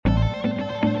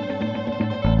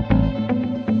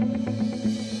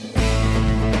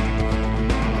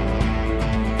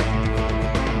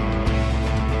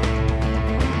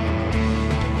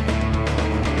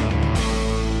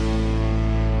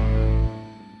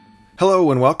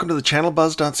Hello and welcome to the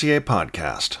ChannelBuzz.ca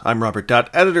podcast. I'm Robert Dutt,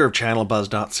 editor of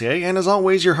ChannelBuzz.ca, and as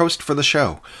always, your host for the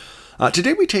show.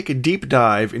 Today we take a deep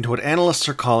dive into what analysts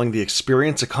are calling the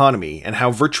experience economy and how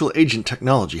virtual agent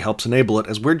technology helps enable it,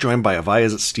 as we're joined by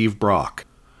Avaya's Steve Brock.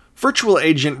 Virtual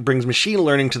Agent brings machine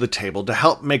learning to the table to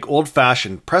help make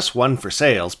old-fashioned press 1 for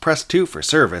sales, press 2 for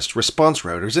service, response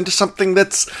routers into something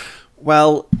that's,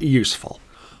 well, useful.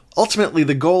 Ultimately,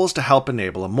 the goal is to help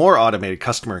enable a more automated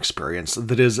customer experience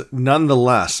that is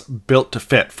nonetheless built to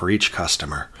fit for each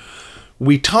customer.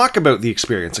 We talk about the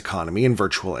experience economy and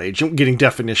virtual agent, getting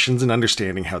definitions and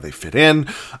understanding how they fit in.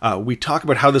 We talk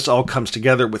about how this all comes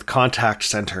together with contact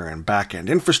center and back-end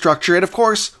infrastructure. And of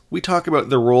course, we talk about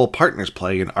the role partners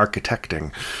play in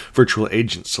architecting virtual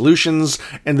agent solutions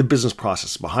and the business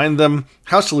process behind them,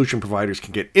 how solution providers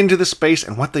can get into the space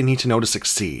and what they need to know to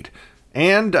succeed.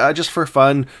 And just for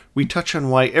fun, we touch on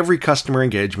why every customer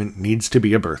engagement needs to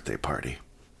be a birthday party.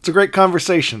 It's a great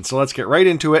conversation, so let's get right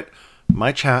into it.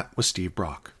 My chat with Steve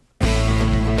Brock.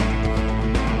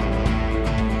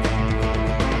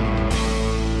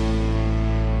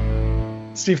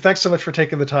 Steve, thanks so much for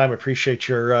taking the time. I appreciate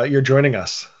your joining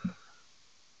us.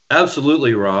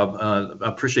 Absolutely, Rob. I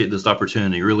appreciate this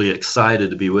opportunity. Really excited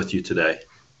to be with you today.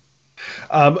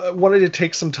 I wanted to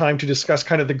take some time to discuss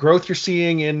kind of the growth you're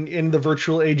seeing in the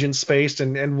virtual agent space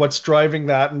and what's driving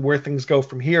that and where things go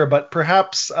from here. But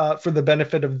perhaps for the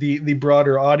benefit of the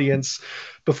broader audience,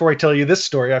 before I tell you this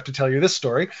story, I have to tell you this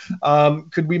story.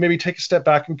 Could we maybe take a step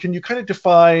back and can you kind of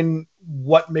define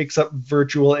what makes up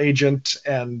virtual agent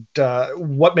and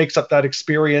what makes up that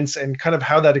experience and kind of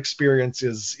how that experience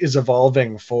is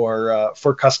evolving for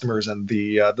customers and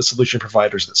the solution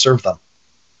providers that serve them?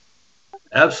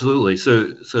 Absolutely.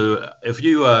 So if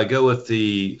you go with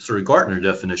the sort of Gartner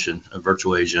definition of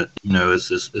virtual agent,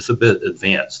 it's a bit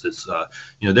advanced. It's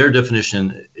their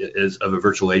definition is of a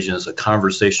virtual agent as a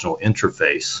conversational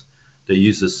interface that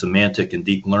uses semantic and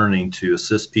deep learning to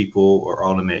assist people or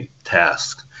automate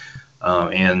tasks.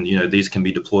 And these can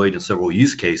be deployed in several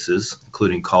use cases,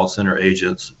 including call center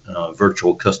agents,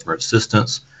 virtual customer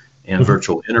assistants, and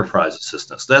virtual enterprise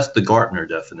assistants. That's the Gartner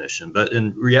definition. But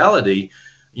in reality,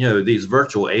 these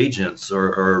virtual agents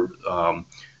are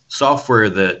software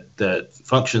that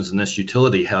functions in this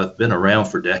utility have been around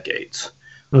for decades.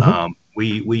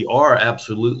 We are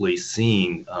absolutely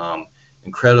seeing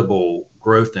incredible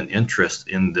growth and interest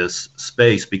in this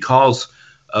space because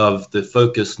of the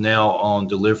focus now on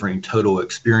delivering total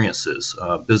experiences.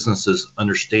 Businesses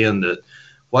understand that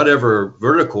whatever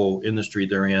vertical industry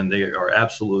they're in, they are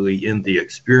absolutely in the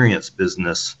experience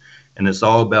business. And it's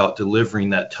all about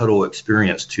delivering that total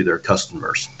experience to their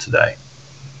customers today.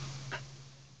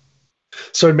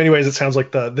 So in many ways, it sounds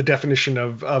like the definition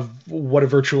of what a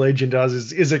virtual agent does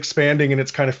is expanding, and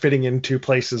it's kind of fitting into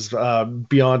places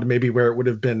beyond maybe where it would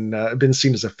have been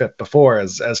seen as a fit before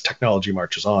as technology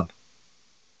marches on.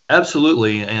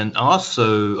 Absolutely. And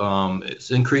also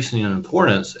it's increasing in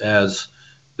importance as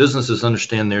businesses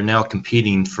understand they're now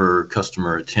competing for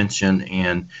customer attention.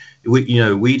 And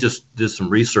we just did some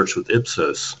research with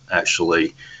Ipsos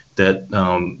actually that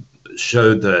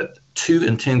showed that 2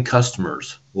 in 10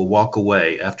 customers will walk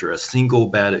away after a single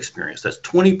bad experience. That's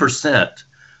 20%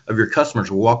 of your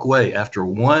customers will walk away after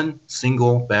one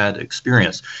single bad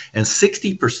experience, and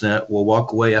 60% will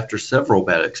walk away after several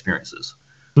bad experiences.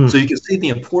 So you can see the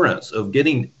importance of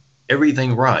getting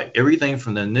everything right, everything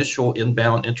from the initial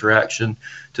inbound interaction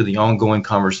to the ongoing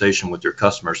conversation with your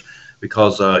customers,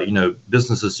 because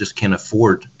businesses just can't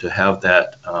afford to have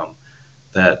that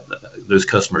those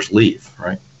customers leave,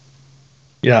 right?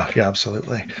 Yeah,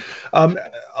 absolutely.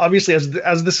 Obviously,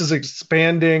 as this is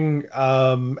expanding,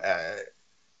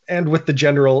 and with the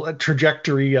general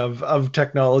trajectory of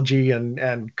technology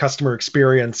and customer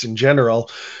experience in general,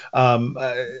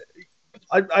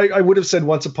 I would have said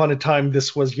once upon a time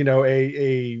this was,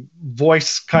 a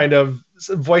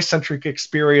voice-centric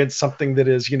experience, something that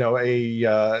is,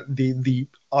 the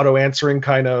auto answering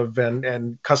kind of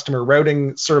and customer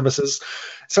routing services.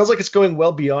 Sounds like it's going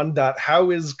well beyond that.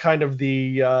 How is kind of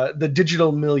the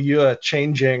digital milieu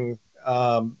changing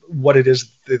what it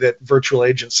is that virtual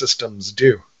agent systems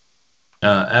do?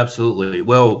 Absolutely.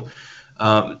 Well,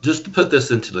 just to put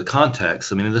this into the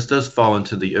context, I mean, this does fall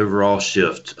into the overall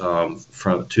shift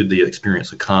to the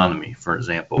experience economy, for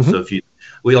example. So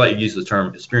we like to use the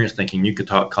term experience thinking, you could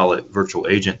call it virtual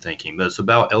agent thinking, but it's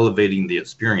about elevating the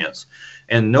experience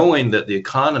and knowing that the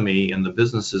economy and the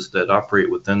businesses that operate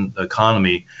within the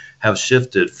economy have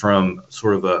shifted from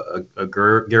sort of a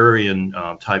agrarian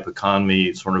type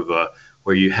economy, sort of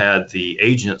where you had the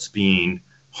agents being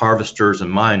harvesters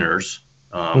and miners.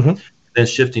 then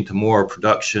shifting to more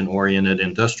production-oriented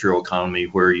industrial economy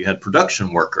where you had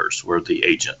production workers were the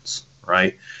agents,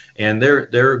 right? And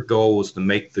their goal was to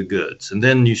make the goods. And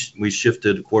then we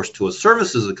shifted, of course, to a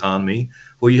services economy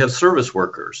where you have service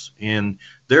workers. And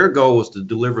their goal was to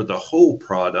deliver the whole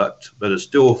product, but it's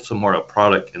still somewhat a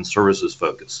product and services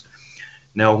focus.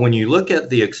 Now, when you look at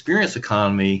the experience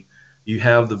economy, you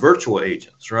have the virtual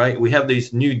agents, right? We have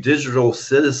these new digital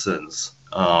citizens,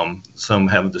 some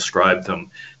have described them,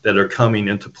 that are coming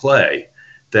into play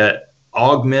that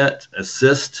augment,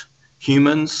 assist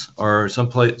humans, or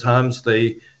sometimes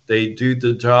they do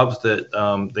the jobs that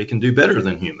they can do better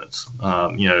than humans,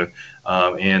 and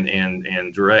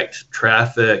direct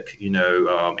traffic,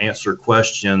 answer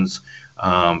questions,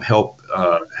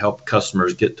 help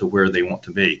customers get to where they want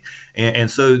to be. And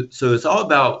so it's all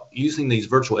about using these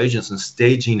virtual agents and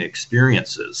staging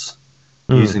experiences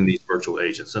using these virtual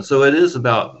agents. And so it is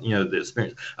about, the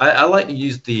experience. I like to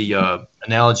use the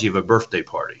analogy of a birthday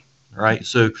party, right?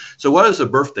 So what is a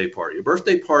birthday party? A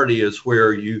birthday party is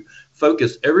where you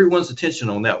focus everyone's attention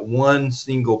on that one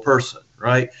single person,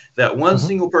 right? That one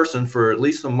single person for at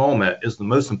least a moment is the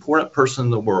most important person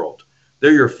in the world.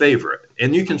 They're your favorite.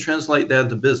 And you can translate that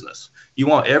into business. You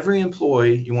want every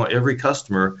employee, you want every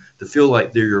customer to feel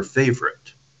like they're your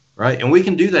favorite, right? And we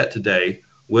can do that today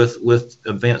with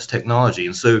advanced technology.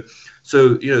 And so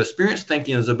experience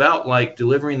thinking is about like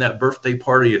delivering that birthday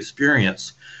party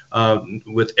experience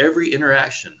with every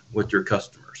interaction with your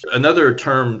customers. Another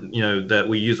term, that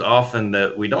we use often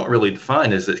that we don't really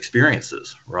define is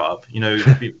experiences, Rob.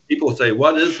 People say,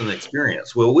 what is an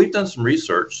experience? Well, we've done some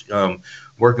research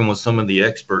working with some of the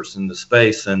experts in the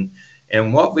space.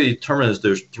 And what we determine is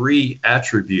there's 3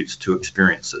 attributes to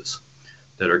experiences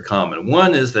that are common.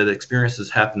 One is that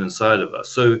experiences happen inside of us.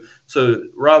 So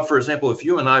Rob, for example, if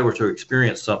you and I were to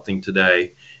experience something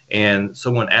today and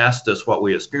someone asked us what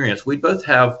we experienced, we'd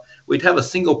have a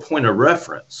single point of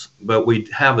reference, but we'd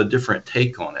have a different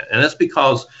take on it. And that's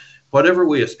because whatever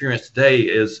we experience today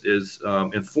is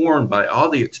informed by all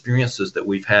the experiences that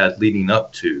we've had leading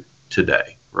up to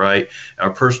today, right? Our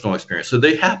personal experience. So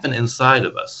they happen inside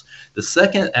of us. The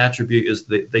second attribute is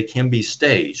that they can be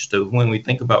staged. So when we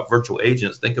think about virtual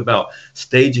agents, think about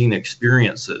staging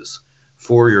experiences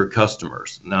for your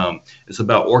customers. It's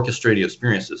about orchestrating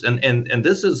experiences. And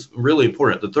this is really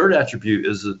important. The third attribute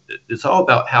is it's all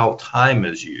about how time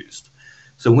is used.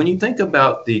 So when you think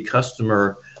about the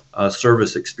customer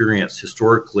service experience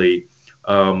historically,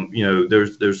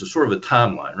 there's a sort of a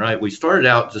timeline, right? We started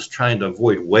out just trying to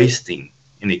avoid wasting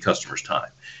any customer's time.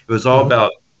 It was all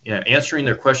about answering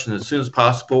their question as soon as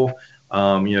possible,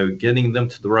 getting them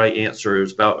to the right answer. It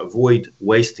was about avoid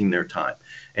wasting their time.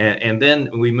 And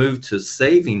then we moved to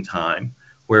saving time,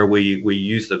 where we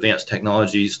used advanced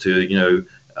technologies to,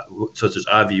 such as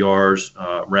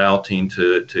IVRs, routing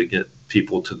to get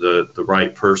people to the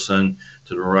right person,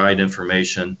 to the right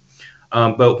information.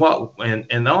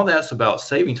 And all that's about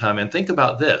saving time. And think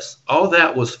about this. All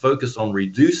that was focused on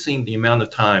reducing the amount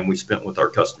of time we spent with our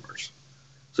customers.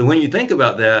 So when you think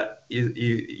about that,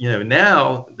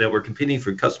 now that we're competing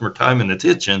for customer time and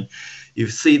attention, you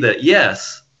see that,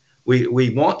 yes,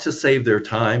 we want to save their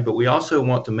time, but we also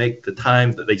want to make the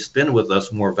time that they spend with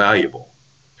us more valuable.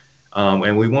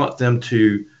 And we want them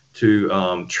to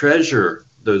treasure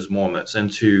those moments and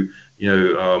to,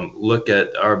 look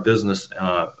at our business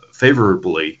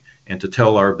favorably and to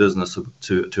tell our business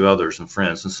to others and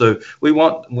friends. And so we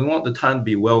want the time to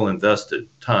be well invested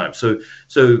time. So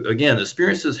again,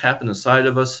 experiences happen inside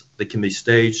of us. They can be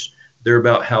staged. They're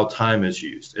about how time is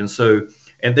used.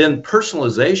 And then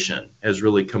personalization has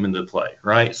really come into play,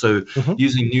 right? So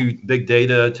using new big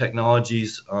data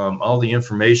technologies, all the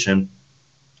information,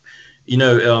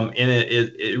 and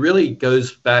it really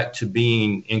goes back to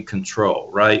being in control,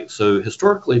 right? So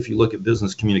historically, if you look at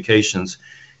business communications,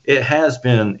 it has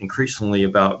been increasingly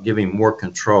about giving more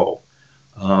control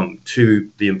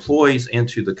to the employees and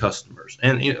to the customers.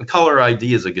 And Caller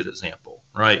ID is a good example,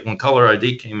 right? When Caller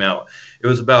ID came out, it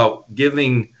was about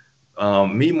giving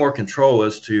me more control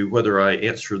as to whether I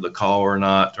answer the call or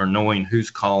not, or knowing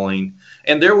who's calling.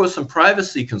 And there was some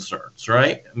privacy concerns,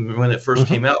 right? When it first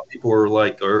came out, people were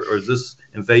like, or is this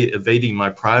evading my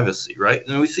privacy, right?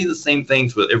 And we see the same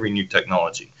things with every new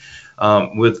technology,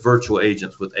 with virtual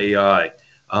agents, with AI.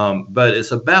 But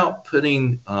it's about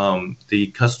putting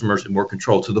the customers in more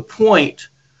control to the point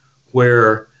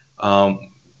where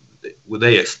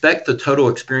they expect the total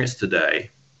experience today.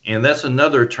 And that's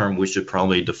another term we should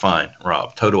probably define,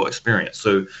 Rob, total experience.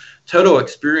 So total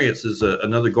experience is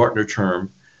another Gartner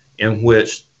term in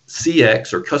which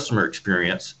CX, or customer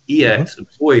experience, EX,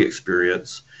 employee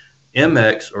experience,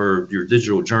 MX, or your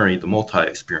digital journey, the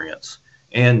multi-experience,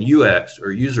 and UX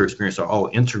or user experience are all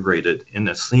integrated in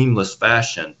a seamless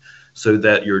fashion so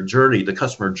that your journey, the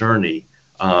customer journey,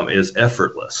 is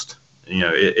effortless.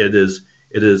 It is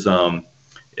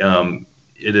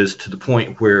to the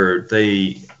point where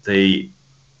they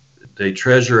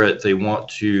treasure it. They want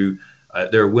to,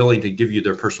 they're willing to give you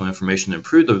their personal information,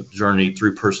 improve the journey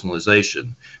through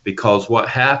personalization. Because what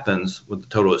happens with the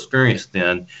total experience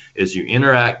then is you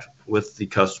interact with the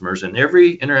customers, and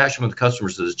every interaction with the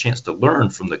customers is a chance to learn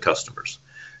from the customers.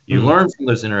 You learn from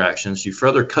those interactions, you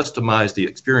further customize the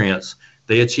experience,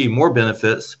 they achieve more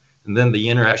benefits, and then the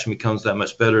interaction becomes that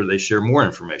much better, they share more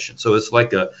information. So it's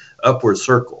like a upward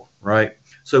circle, right?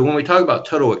 So when we talk about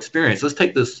total experience, let's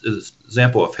take this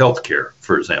example of healthcare,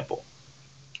 for example.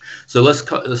 So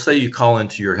let's say you call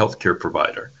into your healthcare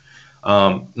provider.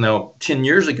 Now, 10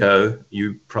 years ago,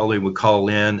 you probably would call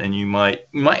in and you might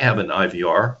have an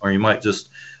IVR, or you might just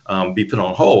be put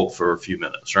on hold for a few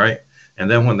minutes, right? And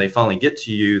then when they finally get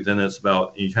to you, then it's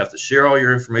about, you have to share all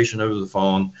your information over the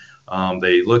phone.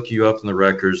 They look you up in the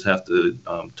records, have to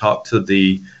talk to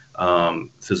the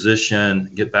physician,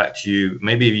 get back to you.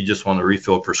 Maybe if you just want to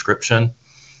refill a prescription,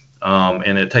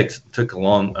 and it took a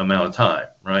long amount of time,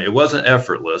 right? It wasn't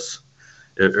effortless.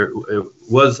 It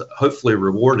was hopefully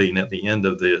rewarding at the end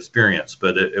of the experience,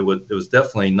 but it was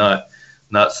definitely not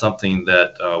something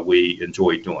that we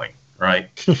enjoy doing, right?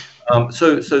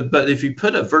 But if you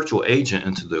put a virtual agent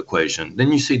into the equation,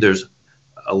 then you see there's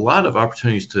a lot of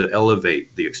opportunities to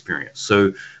elevate the experience.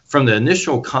 So from the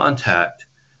initial contact,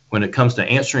 when it comes to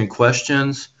answering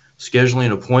questions,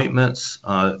 scheduling appointments,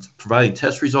 providing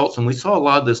test results, and we saw a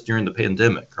lot of this during the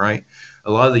pandemic, right?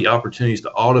 A lot of the opportunities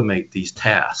to automate these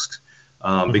tasks.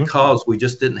 Because we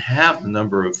just didn't have the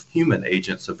number of human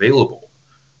agents available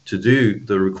to do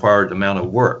the required amount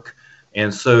of work.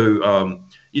 And so,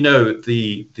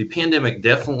 the pandemic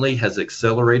definitely has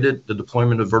accelerated the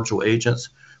deployment of virtual agents,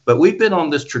 but we've been on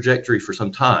this trajectory for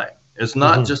some time. It's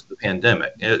not just the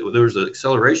pandemic. There was an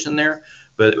acceleration there,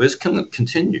 but it's going to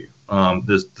continue,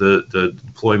 the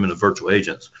deployment of virtual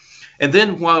agents. And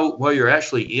then while you're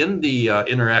actually in the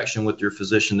interaction with your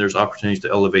physician, there's opportunities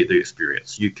to elevate the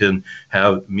experience. You can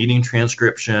have meeting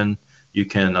transcription. You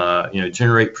can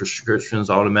generate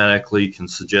prescriptions automatically. You can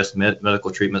suggest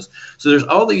medical treatments. So there's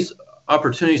all these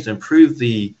opportunities to improve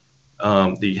the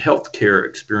healthcare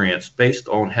experience based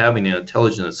on having an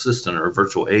intelligent assistant or a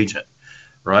virtual agent,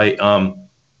 right?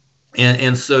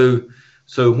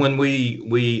 So when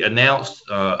we announced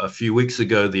a few weeks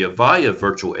ago the Avaya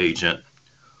virtual agent,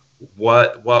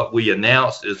 what we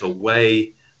announced is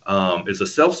is a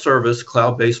self-service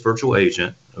cloud-based virtual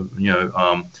agent,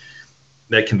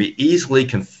 that can be easily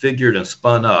configured and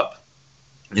spun up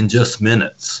in just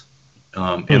minutes.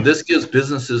 And this gives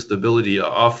businesses the ability to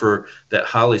offer that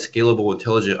highly scalable,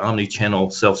 intelligent,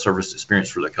 omni-channel self-service experience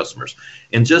for their customers.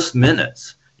 In just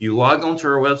minutes, you log onto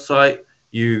our website,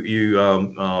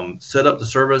 you set up the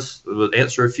service,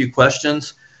 answer a few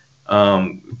questions,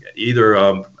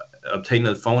 either obtain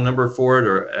the phone number for it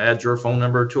or add your phone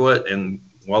number to it, and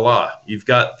voila, you've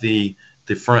got the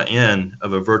front end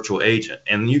of a virtual agent.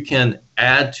 And you can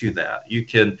add to that.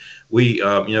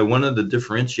 One of the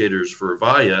differentiators for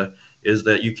Avaya is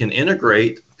that you can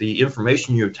integrate the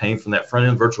information you obtain from that front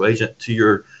end virtual agent to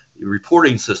your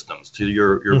reporting systems, to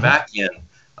your back end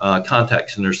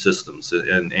contact center systems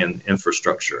and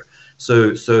infrastructure.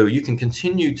 So you can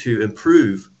continue to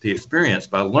improve the experience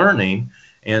by learning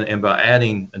and by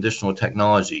adding additional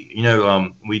technology.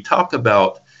 We talk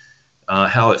about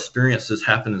how experiences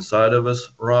happen inside of us,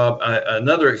 Rob.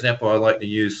 Another example I like to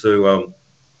use, building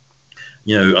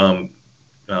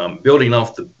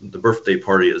off the birthday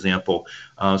party example.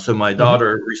 So my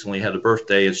daughter recently had a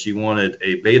birthday and she wanted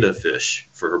a betta fish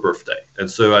for her birthday.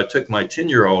 And so I took my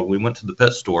 10-year-old, we went to the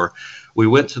pet store, we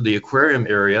went to the aquarium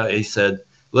area, and he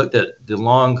looked at the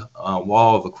long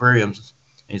wall of aquariums,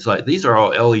 and he's like, these are all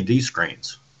LED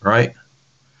screens, right?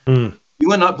 You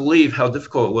would not believe how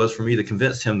difficult it was for me to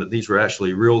convince him that these were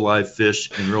actually real live fish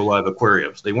in real live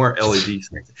aquariums. They weren't LED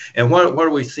screens. And what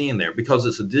are we seeing there? Because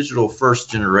it's a digital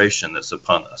first generation that's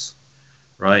upon us,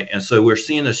 right? And so we're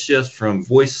seeing a shift from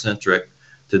voice centric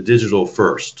to digital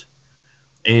first.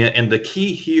 And the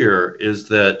key here is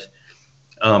that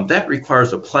that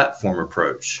requires a platform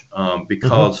approach,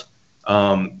 because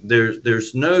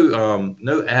there's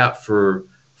no app for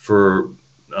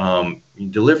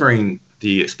delivering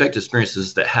the expected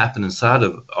experiences that happen inside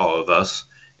of all of us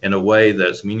in a way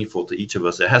that's meaningful to each of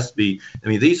us. It has to be,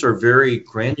 these are very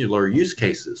granular use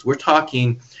cases. We're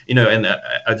talking, and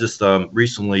I just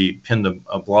recently penned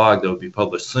a blog that will be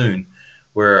published soon,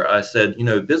 where I said,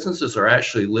 businesses are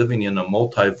actually living in a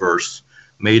multiverse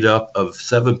made up of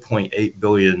 7.8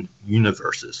 billion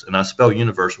universes. And I spell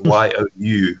universe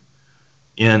YOUNIVERSE.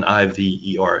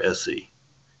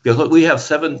 Because look, we have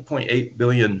 7.8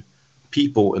 billion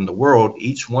people in the world.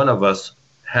 Each one of us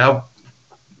have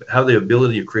the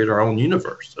ability to create our own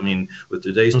universe. I mean, with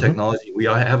today's technology, we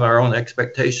all have our own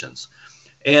expectations.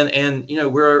 And you know,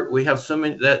 we have so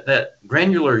many that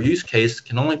granular use case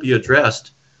can only be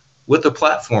addressed with a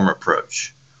platform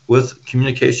approach, with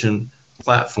communication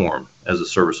platform as a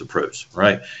service approach,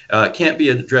 right? It can't be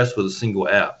addressed with a single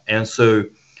app. And so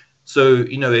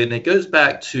you know, and it goes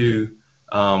back to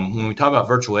when we talk about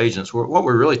virtual agents, what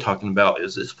we're really talking about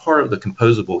is it's part of the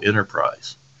composable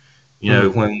enterprise. You know,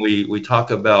 when we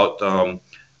talk about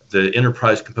the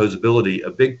enterprise composability,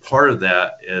 a big part of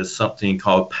that is something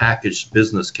called packaged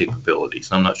business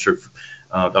capabilities. I'm not sure if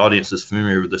the audience is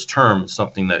familiar with this term. It's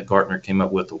something that Gartner came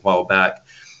up with a while back.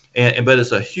 But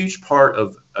it's a huge part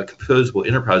of a composable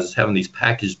enterprise is having these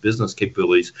packaged business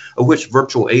capabilities, of which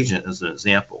virtual agent is an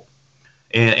example.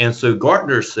 And so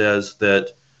Gartner says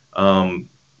that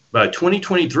by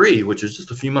 2023, which is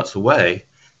just a few months away,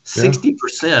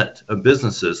 60% of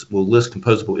businesses will list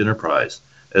composable enterprise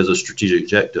as a strategic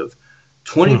objective.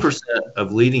 20%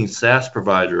 of leading SaaS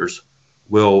providers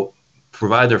will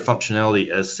provide their functionality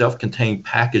as self-contained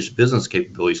packaged business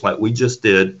capabilities, like we just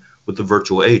did with the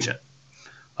virtual agent.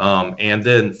 And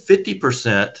then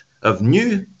 50% of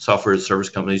new software as a service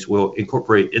companies will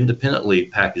incorporate independently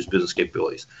packaged business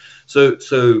capabilities. So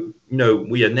you know,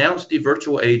 we announced the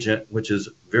virtual agent, which is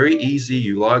very easy.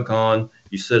 You log on,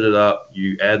 you set it up,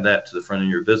 you add that to the front of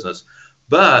your business.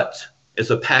 But it's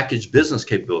a packaged business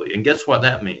capability. And guess what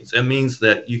that means? It means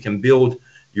that you can build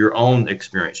your own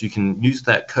experience. You can use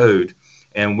that code.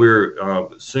 And we're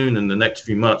soon in the next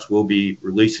few months, we'll be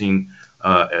releasing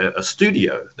a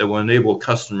studio that will enable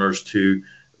customers to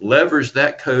leverage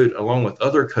that code along with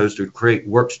other codes to create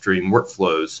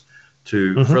workflows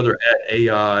to further add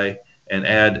AI and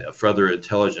add further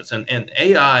intelligence. And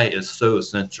AI is so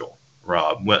essential,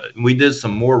 Rob. We did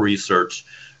some more research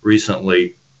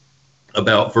recently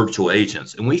about virtual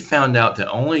agents, and we found out that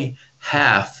only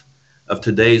half of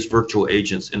today's virtual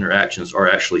agents interactions are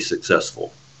actually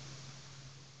successful.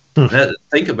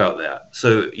 Think about that.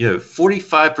 So, you know,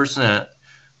 45%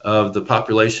 of the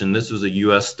population, this was a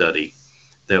U.S. study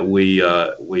that we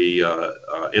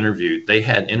interviewed, they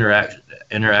had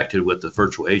interacted with the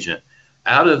virtual agent.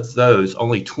 Out of those,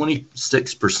 only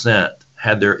 26%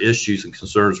 had their issues and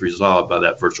concerns resolved by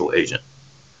that virtual agent.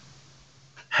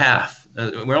 Half.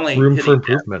 We're only room for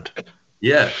improvement. Half.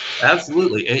 Yeah,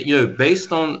 absolutely. And, you know,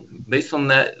 based on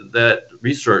that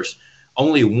research,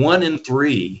 only 1 in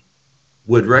 3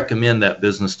 would recommend that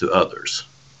business to others.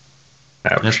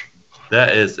 Ouch.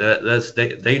 That's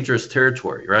dangerous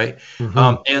territory, right?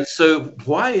 And so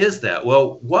why is that?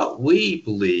 Well, what we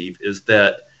believe is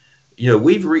that, you know,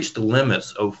 we've reached the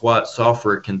limits of what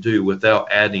software can do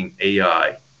without adding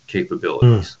AI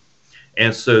capabilities.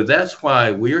 And so that's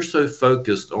why we're so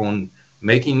focused on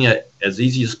making it as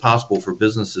easy as possible for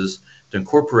businesses to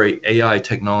incorporate AI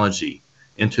technology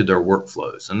into their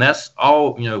workflows. And that's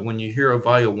all, you know, when you hear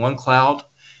Avaya One Cloud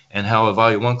and how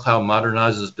Avaya One Cloud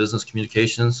modernizes business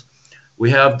communications,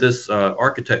 we have this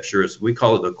architecture, we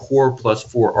call it the Core Plus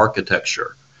 4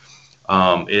 architecture.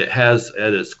 It has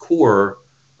at its core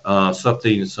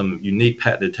some unique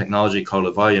patented technology called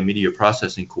Avaya Media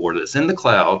Processing Core that's in the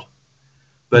cloud,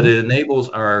 but it enables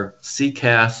our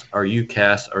CCaaS, our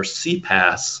UCaaS, our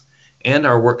CPaaS, and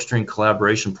our workstream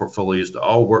collaboration portfolios to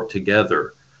all work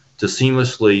together to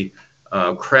seamlessly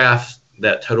craft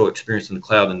that total experience in the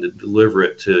cloud and to deliver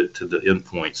it to the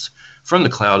endpoints from the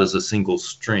cloud as a single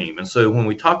stream. And so when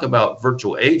we talk about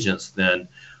virtual agents, then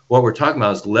what we're talking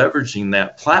about is leveraging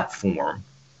that platform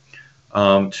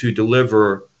to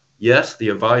deliver, yes, the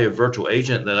Avaya virtual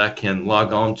agent that I can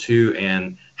log on to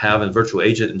and have a virtual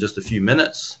agent in just a few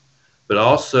minutes, but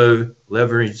also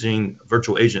leveraging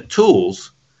virtual agent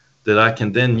tools that I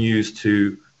can then use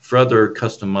to further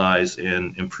customize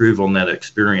and improve on that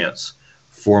experience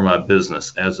for my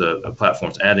business as a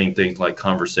platform, adding things like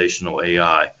conversational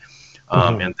AI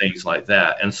and things like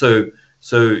that. And so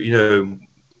you know,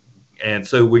 and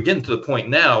so we're getting to the point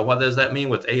now, what does that mean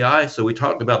with AI? So we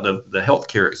talked about the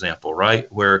healthcare example,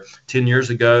 right? Where 10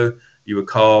 years ago, you would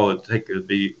call, it would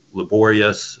be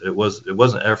laborious. It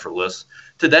wasn't effortless.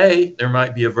 Today, there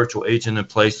might be a virtual agent in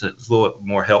place that's a little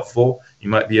more helpful. You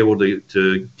might be able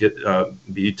to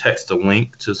get text a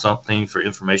link to something for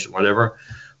information, whatever.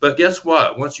 But guess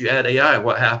what? Once you add AI,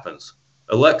 what happens?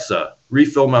 Alexa,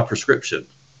 refill my prescription.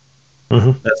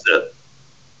 That's it,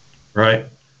 right?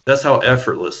 That's how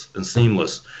effortless and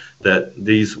seamless that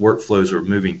these workflows are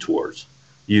moving towards.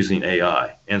 using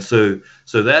AI. And so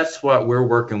that's what we're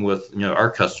working with, our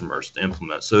customers to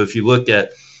implement. So if you look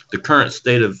at the current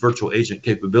state of virtual agent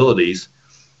capabilities,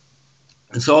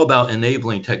 it's all about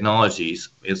enabling technologies.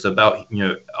 It's about,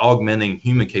 augmenting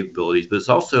human capabilities, but it's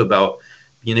also about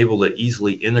being able to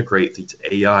easily integrate these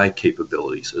AI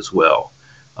capabilities as well,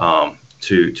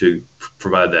 to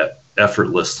provide that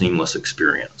effortless, seamless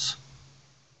experience.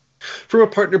 From a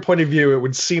partner point of view, it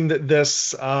would seem that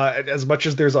this, as much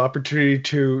as there's opportunity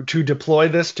to deploy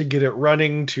this, to get it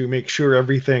running, to make sure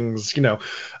everything's,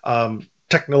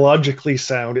 technologically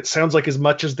sound, it sounds like as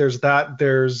much as there's that,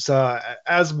 there's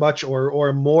as much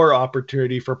or more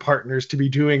opportunity for partners to be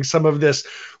doing some of this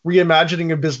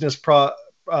reimagining of business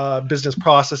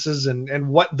processes and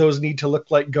what those need to look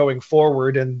like going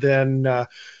forward, and then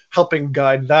helping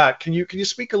guide that. Can you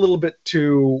speak a little bit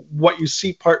to what you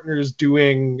see partners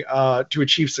doing to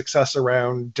achieve success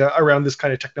around this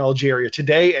kind of technology area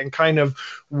today, and kind of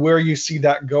where you see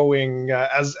that going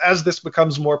as this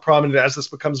becomes more prominent, as this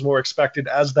becomes more expected,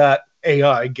 as that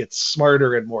AI gets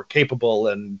smarter and more capable,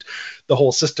 and the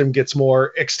whole system gets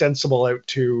more extensible out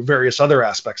to various other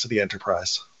aspects of the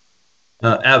enterprise?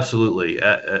 Absolutely.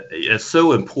 It's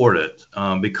so important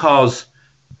because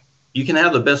you can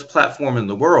have the best platform in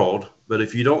the world, but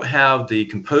if you don't have the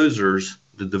composers,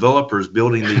 the developers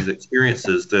building these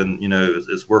experiences, then,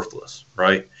 it's worthless,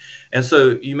 right? And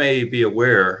so you may be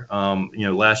aware,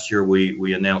 last year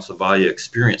we announced Avaya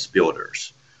Experience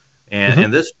Builders.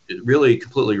 And this really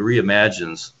completely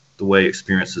reimagines the way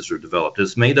experiences are developed.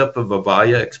 It's made up of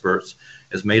Avaya experts,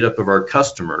 it's made up of our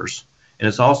customers, and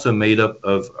it's also made up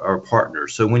of our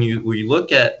partners. So when you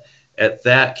look at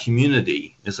that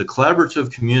community, it's a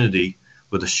collaborative community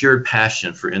with a shared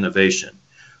passion for innovation.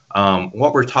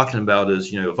 What we're talking about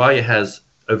is, Avaya has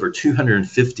over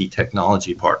 250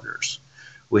 technology partners.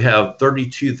 We have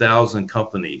 32,000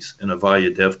 companies in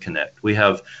Avaya DevConnect. We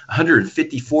have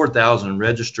 154,000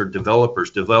 registered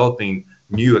developers developing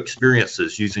new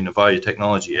experiences using Avaya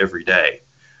technology every day.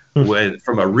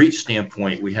 From a reach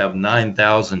standpoint, we have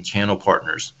 9,000 channel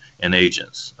partners and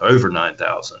agents, over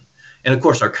 9,000. And of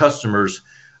course, our customers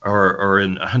are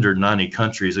in 190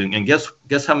 countries. And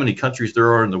guess how many countries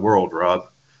there are in the world, Rob?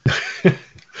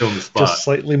 On the spot. Just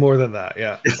slightly more than that,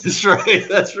 yeah. That's right.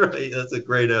 That's a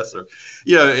great answer.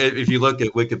 If you look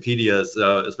at Wikipedia,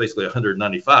 it's basically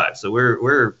 195. So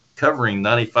we're covering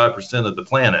 95% of the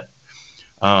planet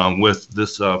with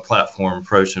this platform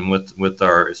approach and with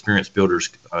our Experience Builders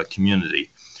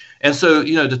community. And so,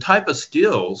 the type of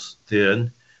skills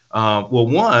then,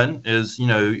 one is,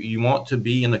 you want to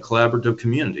be in a collaborative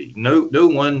community. No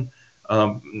one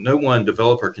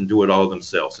developer can do it all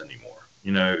themselves anymore.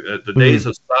 The days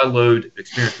of siloed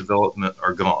experience development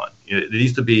are gone. It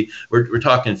needs to be, we're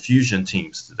talking fusion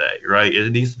teams today, right?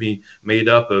 It needs to be made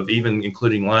up of even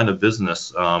including line of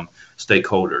business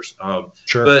stakeholders.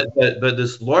 Sure. But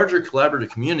this larger collaborative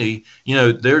community,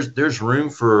 there's room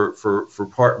for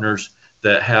partners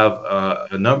that have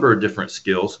a number of different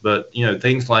skills, but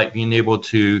things like being able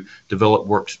to develop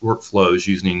workflows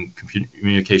using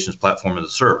communications platform as a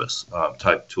service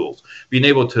type tools, being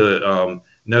able to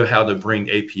know how to bring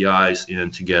APIs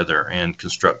in together and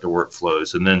construct the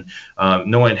workflows, and then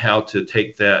knowing how to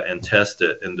take that and test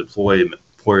it and deploy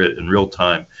it in real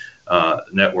time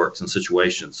networks and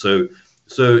situations. So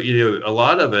a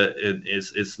lot of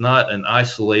it's not an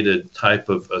isolated type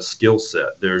of a skill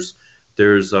set. There's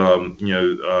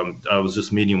I was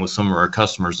just meeting with some of our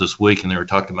customers this week, and they were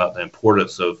talking about the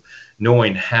importance of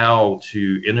knowing how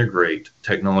to integrate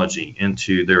technology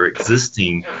into their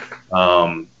existing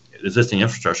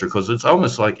infrastructure, because it's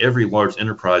almost like every large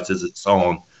enterprise is its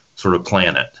own sort of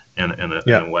planet in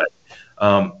a way.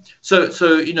 So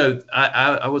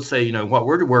I would say, what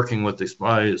we're working with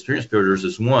Experience Builders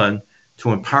is, one, to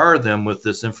empower them with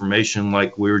this information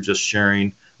like we were just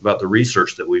sharing about the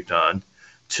research that we've done.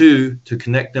 Two, to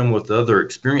connect them with other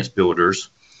experience builders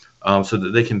so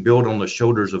that they can build on the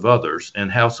shoulders of others and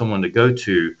have someone to go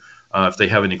to if they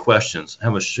have any questions,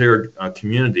 have a shared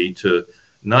community to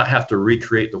not have to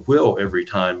recreate the wheel every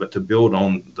time, but to build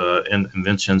on the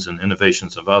inventions and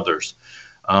innovations of others.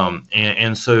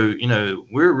 And so,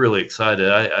 we're really excited.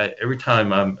 I every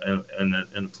time I'm in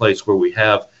a place where we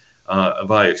have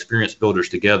Avaya Experience Builders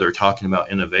together talking about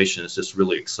innovation, it's just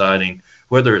really exciting,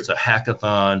 whether it's a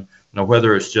hackathon,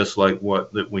 whether it's just like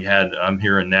what that we had. I'm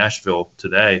here in Nashville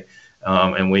today,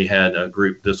 and we had a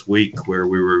group this week where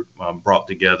we were brought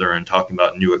together and talking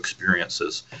about new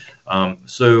experiences.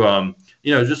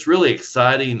 Just really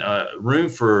exciting, room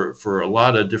for a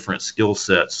lot of different skill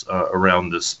sets around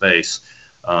this space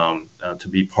to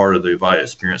be part of the Avaya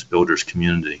Experience Builders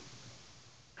community.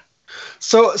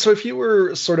 So if you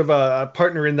were sort of a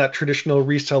partner in that traditional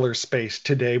reseller space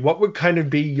today, what would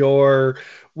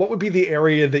be the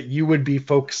area that you would be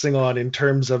focusing on in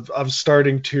terms of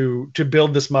starting to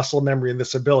build this muscle memory and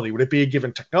this ability? Would it be a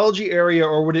given technology area,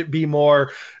 or would it be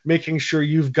more making sure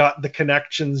you've got the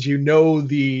connections,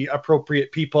 the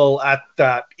appropriate people at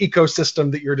that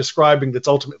ecosystem that you're describing that's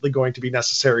ultimately going to be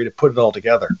necessary to put it all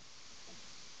together?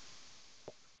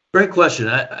 Great question.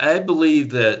 I believe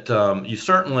that you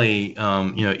certainly,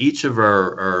 each of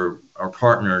our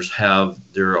partners have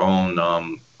their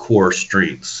own core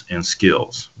strengths and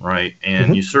skills, right?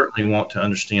 And you certainly want to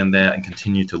understand that and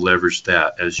continue to leverage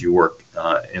that as you work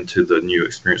into the new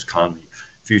experience economy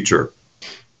future.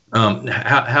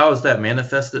 How does that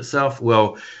manifest itself?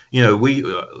 Well, we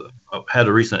had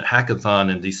a recent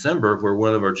hackathon in December where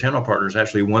one of our channel partners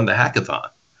actually won the hackathon,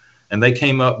 and they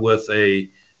came up with a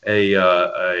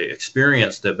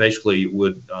experience that basically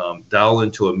would dial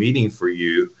into a meeting for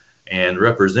you and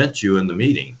represent you in the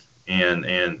meeting.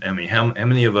 And I mean, how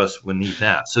many of us would need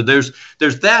that? So there's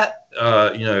that,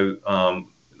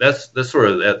 that's sort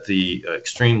of at the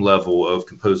extreme level of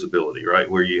composability, right?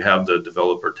 Where you have the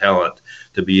developer talent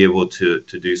to be able to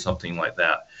do something like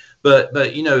that. But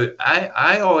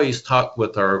I always talk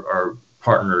with our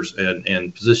partners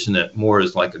and position it more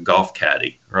as like a golf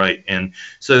caddy, right? And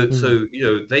so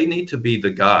they need to be the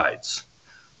guides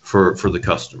for the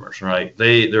customers, right?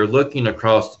 They're looking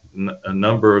across a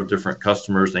number of different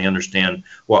customers. They understand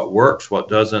what works, what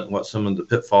doesn't, what some of the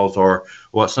pitfalls are,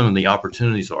 what some of the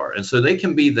opportunities are, and so they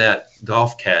can be that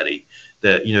golf caddy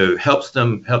that helps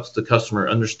the customer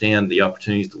understand the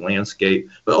opportunities, the landscape.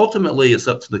 But ultimately, it's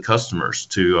up to the customers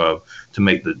to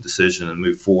make the decision and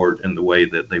move forward in the way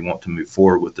that they want to move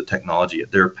forward with the technology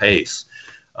at their pace.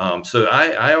 So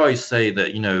I always say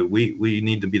that we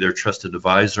need to be their trusted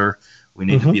advisor. We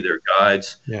need to be their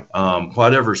guides. Yeah.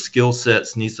 Whatever skill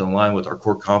sets needs to align with our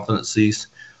core competencies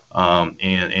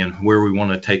and where we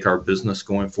want to take our business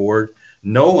going forward,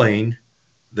 knowing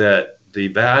that the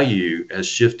value has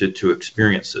shifted to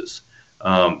experiences.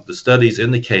 The studies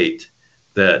indicate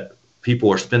that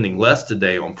people are spending less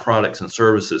today on products and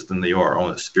services than they are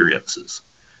on experiences,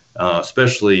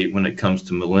 especially when it comes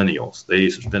to millennials. They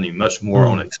are spending much more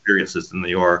on experiences than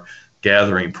they are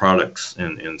gathering products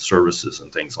and services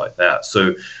and things like that.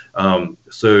 So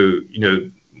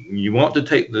you want to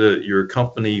take your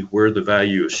company where the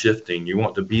value is shifting. You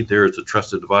want to be there as a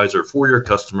trusted advisor for your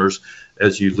customers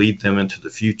as you lead them into the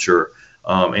future.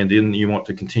 And then you want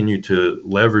to continue to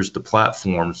leverage the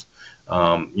platforms,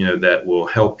 that will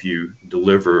help you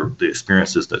deliver the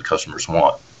experiences that customers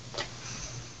want.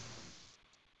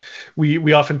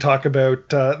 We often talk about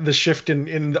the shift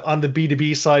in on the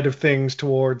B2B side of things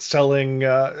towards selling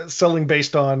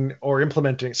based on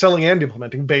selling and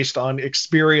implementing based on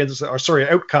experience,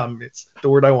 outcome. It's the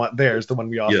word I want there is the one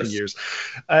we often use.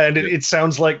 And it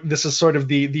sounds like this is sort of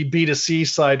the B2C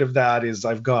side of that is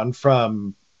I've gone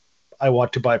from I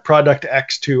want to buy product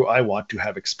X to I want to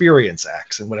have experience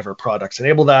X, and whatever products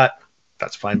enable that,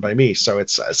 that's fine by me. So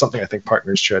it's something I think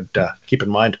partners should keep in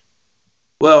mind.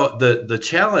 Well, the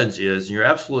challenge is, you're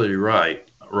absolutely right,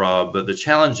 Rob, but the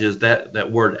challenge is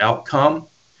that word outcome,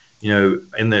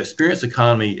 in the experience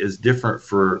economy is different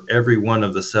for every one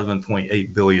of the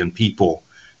 7.8 billion people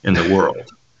in the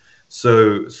world.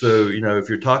 So if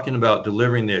you're talking about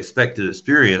delivering the expected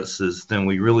experiences, then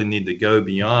we really need to go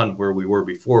beyond where we were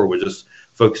before. We're just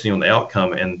focusing on the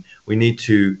outcome, and we need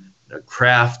to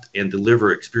craft and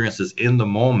deliver experiences in the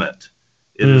moment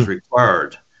it is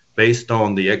required, based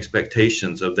on the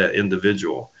expectations of that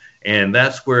individual. And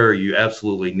that's where you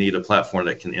absolutely need a platform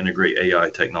that can integrate AI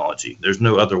technology. There's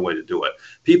no other way to do it.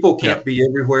 People can't be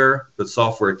everywhere, but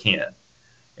software can.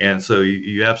 And so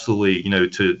you absolutely,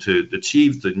 to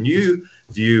achieve the new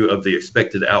view of the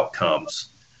expected outcomes,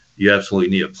 you absolutely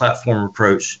need a platform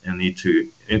approach and need to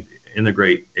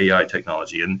integrate AI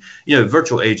technology. And,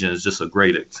 virtual agent is just a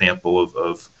great example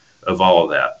of all of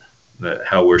that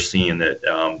how we're seeing it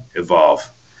evolve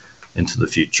into the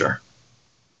future.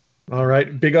 All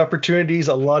right, big opportunities,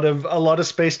 a lot of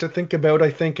space to think about, I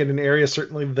think, in an area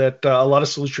certainly that a lot of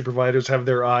solution providers have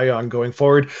their eye on going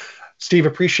forward. Steve,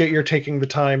 appreciate your taking the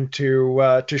time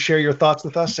to share your thoughts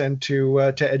with us and to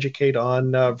educate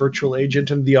on virtual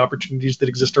agent and the opportunities that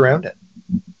exist around it.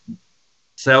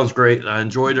 Sounds great. I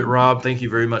enjoyed it, Rob. Thank you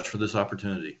very much for this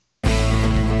opportunity.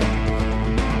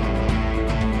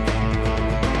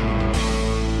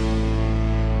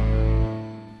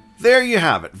 There you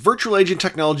have it, virtual agent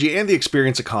technology and the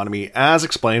experience economy as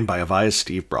explained by Avaya's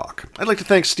Steve Brock. I'd like to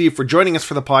thank Steve for joining us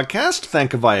for the podcast,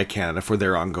 thank Avaya Canada for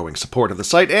their ongoing support of the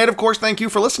site, and of course thank you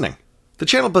for listening. The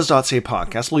ChannelBuzz.ca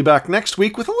podcast will be back next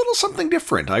week with a little something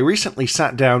different. I recently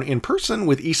sat down in person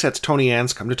with ESET's Tony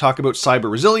Anscombe to talk about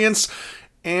cyber resilience,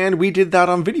 and we did that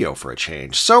on video for a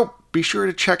change. So be sure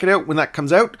to check it out when that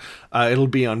comes out. It'll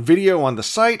be on video on the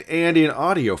site and in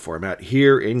audio format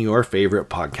here in your favorite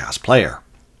podcast player.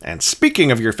 And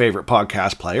speaking of your favorite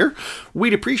podcast player,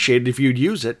 we'd appreciate it if you'd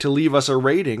use it to leave us a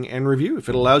rating and review if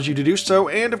it allows you to do so.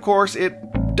 And of course, it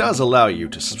does allow you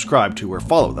to subscribe to or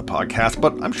follow the podcast,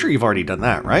 but I'm sure you've already done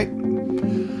that, right?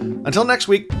 Until next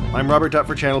week, I'm Robert Dutt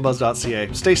for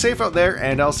ChannelBuzz.ca. Stay safe out there,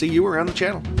 and I'll see you around the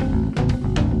channel.